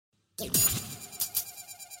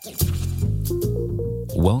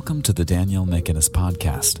Welcome to the Danielle McInnes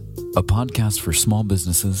Podcast, a podcast for small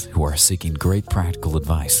businesses who are seeking great practical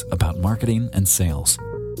advice about marketing and sales.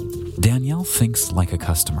 Danielle thinks like a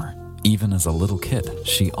customer. Even as a little kid,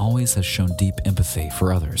 she always has shown deep empathy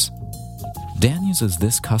for others. Dan uses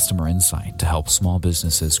this customer insight to help small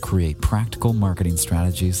businesses create practical marketing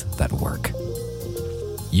strategies that work.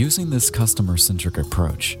 Using this customer-centric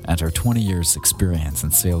approach and her 20 years experience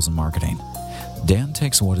in sales and marketing, Dan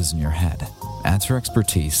takes what is in your head, adds her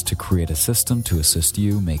expertise to create a system to assist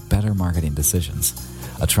you make better marketing decisions,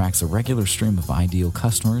 attracts a regular stream of ideal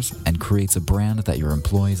customers, and creates a brand that your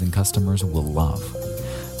employees and customers will love.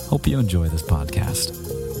 Hope you enjoy this podcast.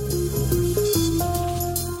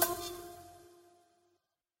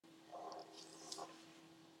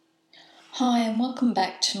 Hi, and welcome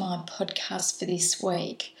back to my podcast for this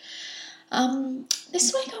week.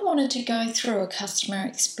 This week I wanted to go through a customer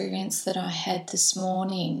experience that I had this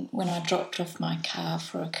morning when I dropped off my car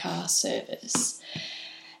for a car service.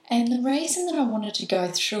 And the reason that I wanted to go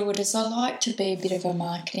through it is I like to be a bit of a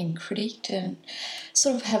marketing critic and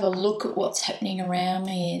sort of have a look at what's happening around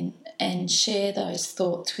me and share those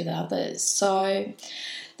thoughts with others. So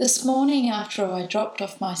this morning after I dropped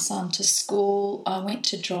off my son to school, I went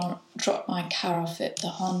to drop my car off at the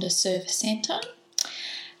Honda Service Centre.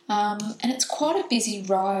 And it's quite a busy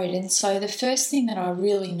road, and so the first thing that I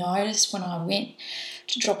really noticed when I went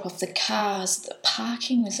to drop off the cars, the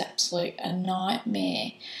parking was absolute a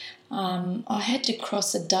nightmare. I had to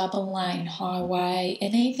cross a double-lane highway,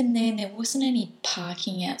 and even then there wasn't any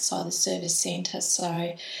parking outside the service centre,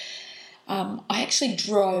 so I actually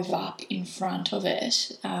drove up in front of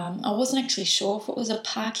it. I wasn't actually sure if it was a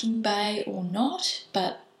parking bay or not,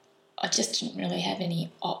 but I just didn't really have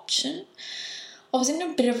any option. I was in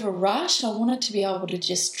a bit of a rush. I wanted to be able to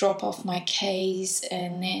just drop off my keys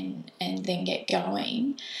and then get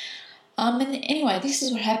going. And anyway, this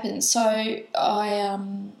is what happened. So I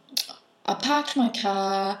parked my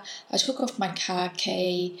car, I took off my car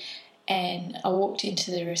key, and I walked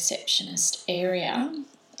into the receptionist area.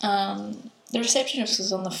 The receptionist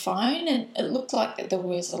was on the phone, and it looked like there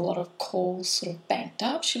was a lot of calls sort of banked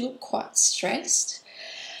up. She looked quite stressed.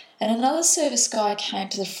 And another service guy came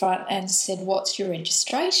to the front and said, "What's your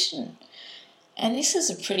registration?" And this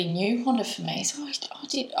is a pretty new Honda for me, so I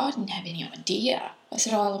didn't have any idea. I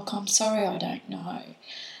said, "Oh, look, I'm sorry, I don't know."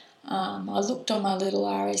 I looked on my little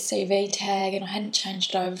RACV tag and I hadn't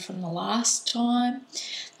changed over from the last car.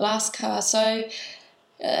 So,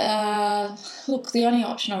 look, the only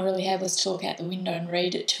option I really had was to look out the window and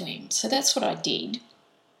read it to him. So that's what I did.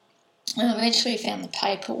 And eventually found the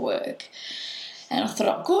paperwork. And I thought,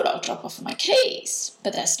 oh, good, I'll drop off my keys.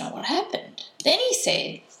 But that's not what happened. Then he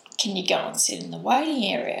said, "Can you go and sit in the waiting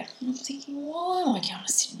area?" And I'm thinking, why am I going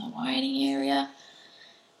to sit in the waiting area?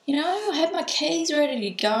 You know, I had my keys ready to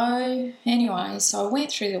go. Anyway, so I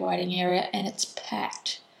went through the waiting area and it's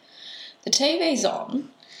packed. The TV's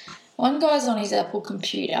on. One guy's on his Apple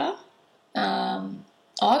computer. I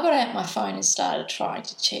got out my phone and started trying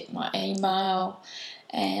to check my email,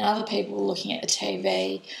 and other people were looking at the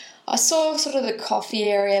TV. I saw sort of the coffee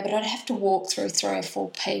area, but I'd have to walk through 3 or 4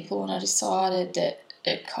 people, and I decided that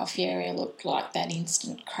the coffee area looked like that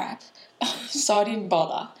instant crap, so I didn't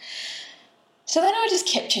bother. So then I just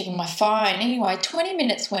kept checking my phone. Anyway, 20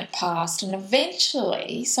 minutes went past, and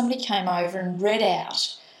eventually somebody came over and read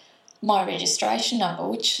out my registration number,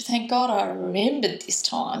 which thank God I remembered this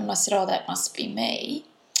time, and I said, "Oh, that must be me."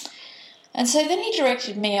 And so then he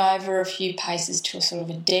directed me over a few paces to a sort of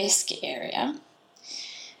a desk area,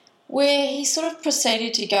 where he sort of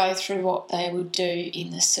proceeded to go through what they would do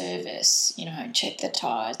in the service, you know, check the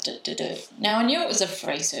tyres, Now, I knew it was a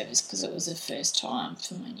free service because it was the first time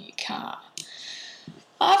for my new car.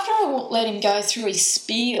 After I let him go through his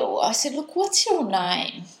spiel, I said, "Look, what's your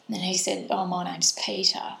name?" And he said, "Oh, my name's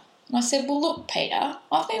Peter." And I said, "Well, look, Peter,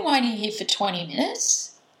 I've been waiting here for 20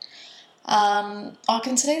 minutes. I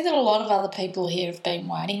can see that a lot of other people here have been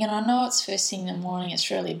waiting, and I know it's first thing in the morning, it's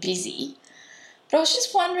really busy. But I was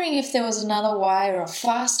just wondering if there was another way or a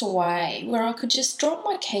faster way where I could just drop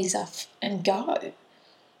my keys off and go.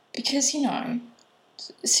 Because, you know,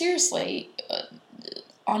 seriously,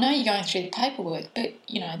 I know you're going through the paperwork, but,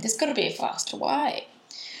 you know, there's got to be a faster way."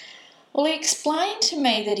 Well, he explained to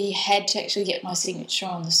me that he had to actually get my signature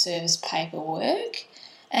on the service paperwork,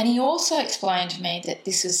 and he also explained to me that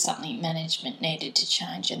this was something management needed to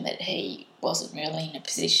change and that he wasn't really in a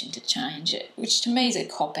position to change it, which to me is a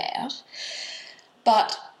cop-out.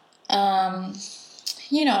 But,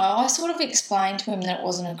 you know, I sort of explained to him that it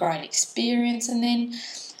wasn't a great experience, and then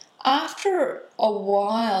after a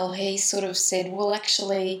while he sort of said, "Well,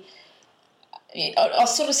 actually, I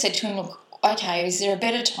sort of said to him, look, okay, is there a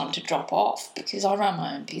better time to drop off? Because I run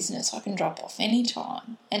my own business, I can drop off any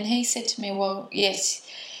time. And he said to me, well, yes,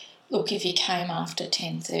 look, if you came after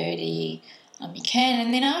 10:30, you can.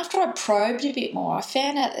 And then after I probed a bit more, I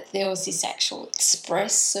found out that there was this actual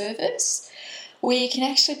express service where you can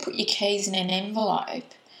actually put your keys in an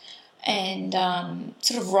envelope and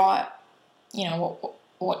sort of write,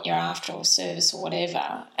 what you're after or service or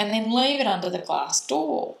whatever, and then leave it under the glass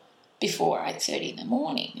door before 8:30 in the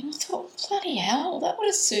morning. And I thought, bloody hell, that would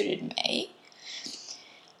have suited me.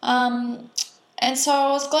 And so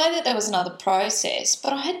I was glad that there was another process,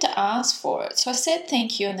 but I had to ask for it. So I said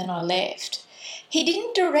thank you and then I left. He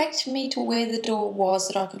didn't direct me to where the door was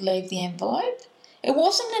that I could leave the envelope. It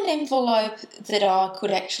wasn't an envelope that I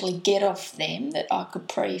could actually get off them, that I could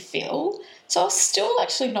pre-fill. So I was still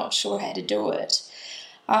actually not sure how to do it.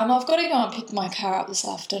 I've got to go and pick my car up this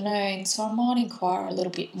afternoon, so I might inquire a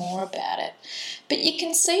little bit more about it. But you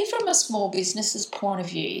can see from a small business's point of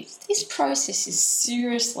view, this process is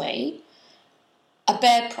seriously a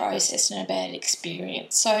bad process and a bad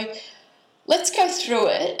experience. So let's go through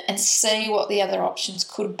it and see what the other options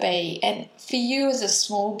could be. And for you as a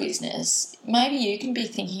small business, maybe you can be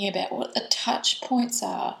thinking about what the touch points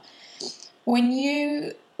are when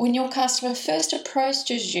your customer first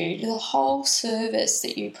approaches you to the whole service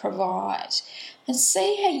that you provide, and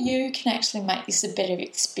see how you can actually make this a better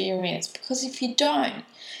experience. Because if you don't,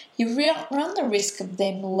 you run the risk of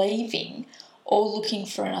them leaving or looking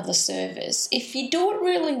for another service. If you do it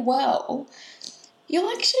really well, you'll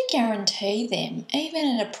actually guarantee them,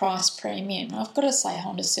 even at a price premium. I've got to say,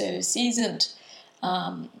 Honda Service isn't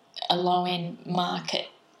a low-end market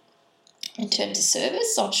in terms of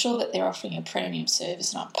service. So I'm sure that they're offering a premium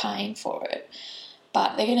service and I'm paying for it,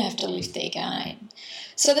 but they're going to have to lift their game.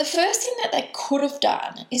 So the first thing that they could have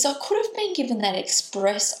done is I could have been given that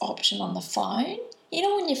express option on the phone.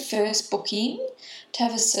 When you first book in to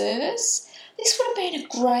have a service, this would have been a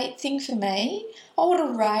great thing for me. I would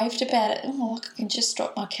have raved about it. Oh, look, I can just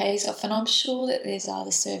drop my keys off, and I'm sure that there's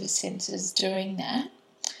other service centres doing that.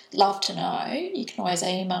 Love to know. You can always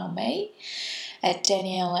email me at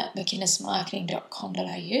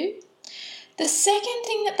danielle@mckinnismarketing.com.au. The second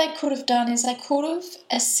thing that they could have done is they could have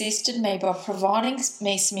assisted me by providing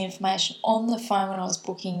me some information on the phone when I was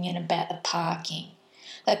booking in about the parking.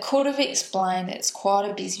 They could have explained that it's quite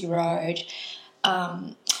a busy road.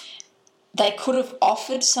 They could have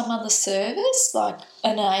offered some other service, like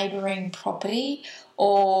a neighbouring property,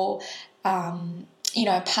 or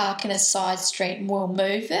park in a side street and we'll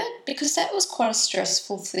move it, because that was quite a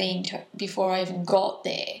stressful thing before I even got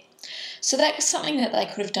there. So that was something that they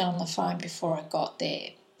could have done on the phone before I got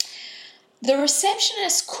there. The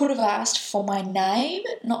receptionist could have asked for my name,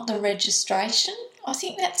 not the registration. I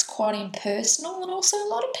think that's quite impersonal, and also a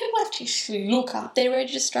lot of people have to actually look up their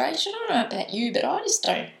registration. I don't know about you, but I just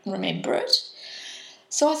don't remember it.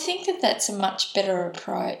 So I think that that's a much better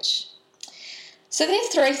approach. So there are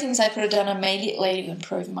three things I could have done immediately to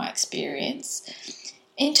improve my experience.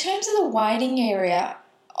 In terms of the waiting area,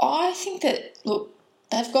 I think that, look,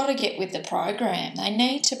 they've got to get with the program. They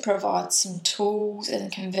need to provide some tools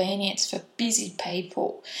and convenience for busy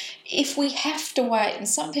people. If we have to wait, and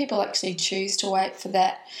some people actually choose to wait for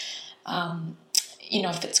that,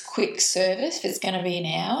 if it's quick service, if it's going to be an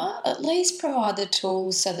hour, at least provide the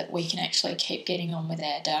tools so that we can actually keep getting on with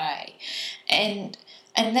our day. And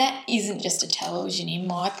that isn't just a television. In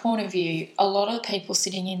my point of view, a lot of people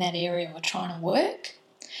sitting in that area were trying to work.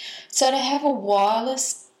 So to have a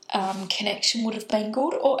wireless connection would have been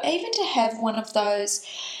good, or even to have one of those,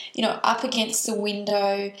 up against the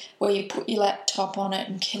window where you put your laptop on it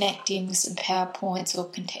and connect in with some PowerPoints or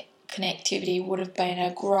connectivity would have been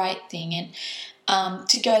a great thing. And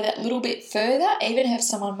to go that little bit further, even have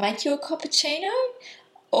someone make you a cappuccino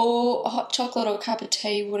or a hot chocolate or a cup of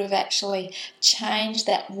tea would have actually changed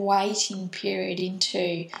that waiting period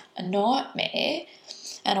into a nightmare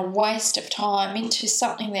and a waste of time into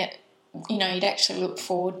something that you'd actually look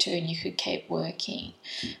forward to and you could keep working.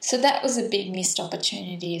 So that was a big missed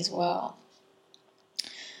opportunity as well.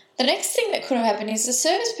 The next thing that could have happened is the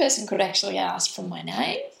service person could actually ask for my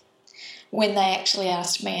name when they actually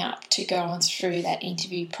asked me up to go on through that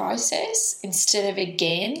interview process, instead of,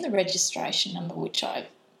 again, the registration number, which I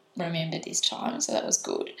remembered this time, so that was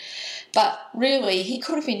good. But really, he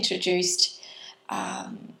could have introduced...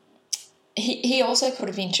 He also could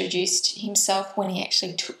have introduced himself when he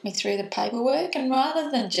actually took me through the paperwork, and rather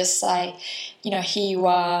than just say, here you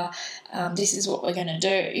are, this is what we're going to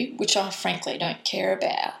do, which I frankly don't care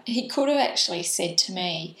about, he could have actually said to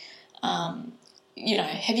me, have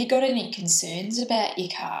you got any concerns about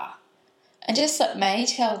your car? And just let me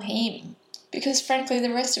tell him because frankly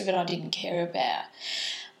the rest of it I didn't care about.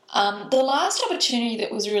 The last opportunity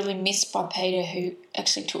that was really missed by Peter, who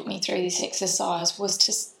actually took me through this exercise, was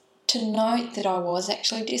to note that I was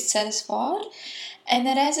actually dissatisfied, and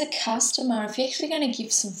that as a customer, if you're actually going to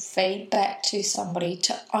give some feedback to somebody,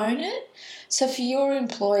 to own it. So for your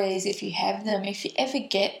employees, if you have them, if you ever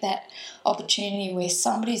get that opportunity where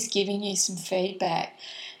somebody's giving you some feedback,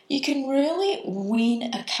 you can really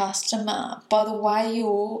win a customer by the way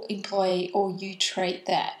your employee or you treat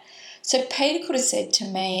that. So Peter could have said to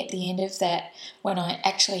me at the end of that, when I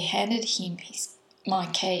actually handed him my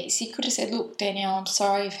keys, he could have said, look, Danielle, I'm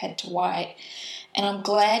sorry you've had to wait, and I'm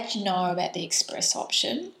glad you know about the express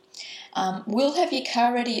option. We'll have your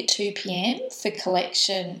car ready at 2 p.m. for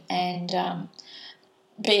collection, and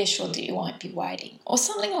be assured that you won't be waiting, or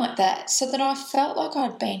something like that, so that I felt like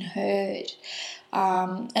I'd been heard.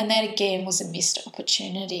 And that again was a missed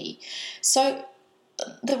opportunity. So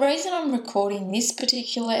the reason I'm recording this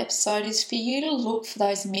particular episode is for you to look for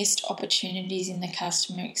those missed opportunities in the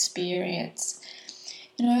customer experience.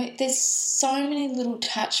 There's so many little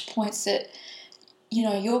touch points that,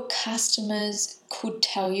 your customers could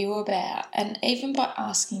tell you about, and even by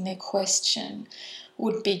asking their question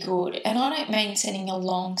would be good. And I don't mean sending a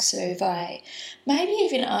long survey. Maybe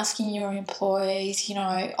even asking your employees,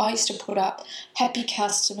 I used to put up happy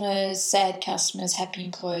customers, sad customers, happy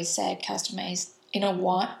employees, sad customers in a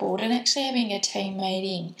whiteboard, and actually having a team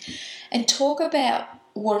meeting and talk about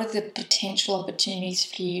what are the potential opportunities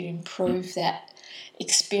for you to improve that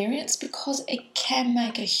experience, because it can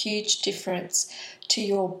make a huge difference to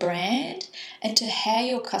your brand and to how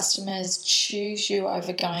your customers choose you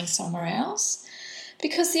over going somewhere else.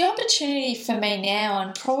 Because the opportunity for me now,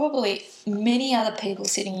 and probably many other people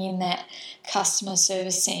sitting in that customer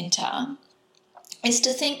service centre, is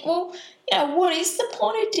to think, well, what is the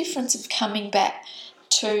point of difference of coming back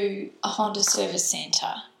to a Honda service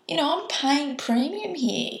centre? I'm paying premium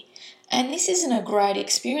here, and this isn't a great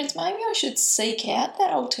experience. Maybe I should seek out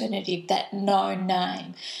that alternative, that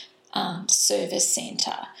no-name service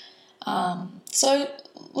centre. So,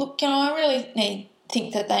 look, I really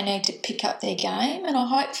think that they need to pick up their game, and I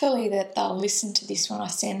hopefully that they'll listen to this when I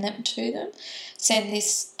send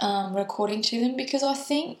this recording to them, because I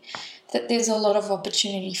think that there's a lot of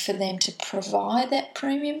opportunity for them to provide that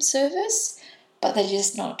premium service, but they're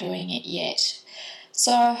just not doing it yet.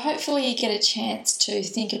 So hopefully you get a chance to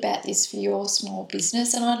think about this for your small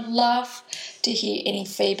business, and I'd love to hear any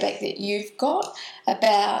feedback that you've got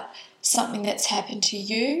about something that's happened to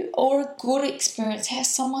you, or a good experience, how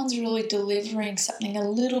someone's really delivering something a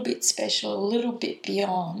little bit special, a little bit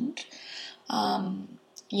beyond,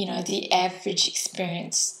 the average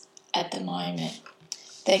experience at the moment.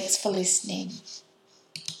 Thanks for listening.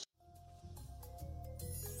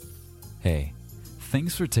 Hey,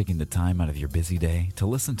 thanks for taking the time out of your busy day to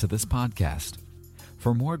listen to this podcast.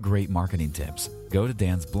 For more great marketing tips, go to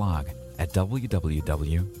Dan's blog at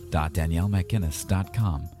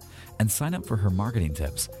www.daniellemcginnis.com and sign up for her marketing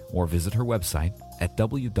tips, or visit her website at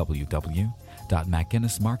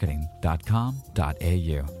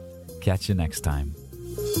www.mcginnismarketing.com.au. Catch you next time.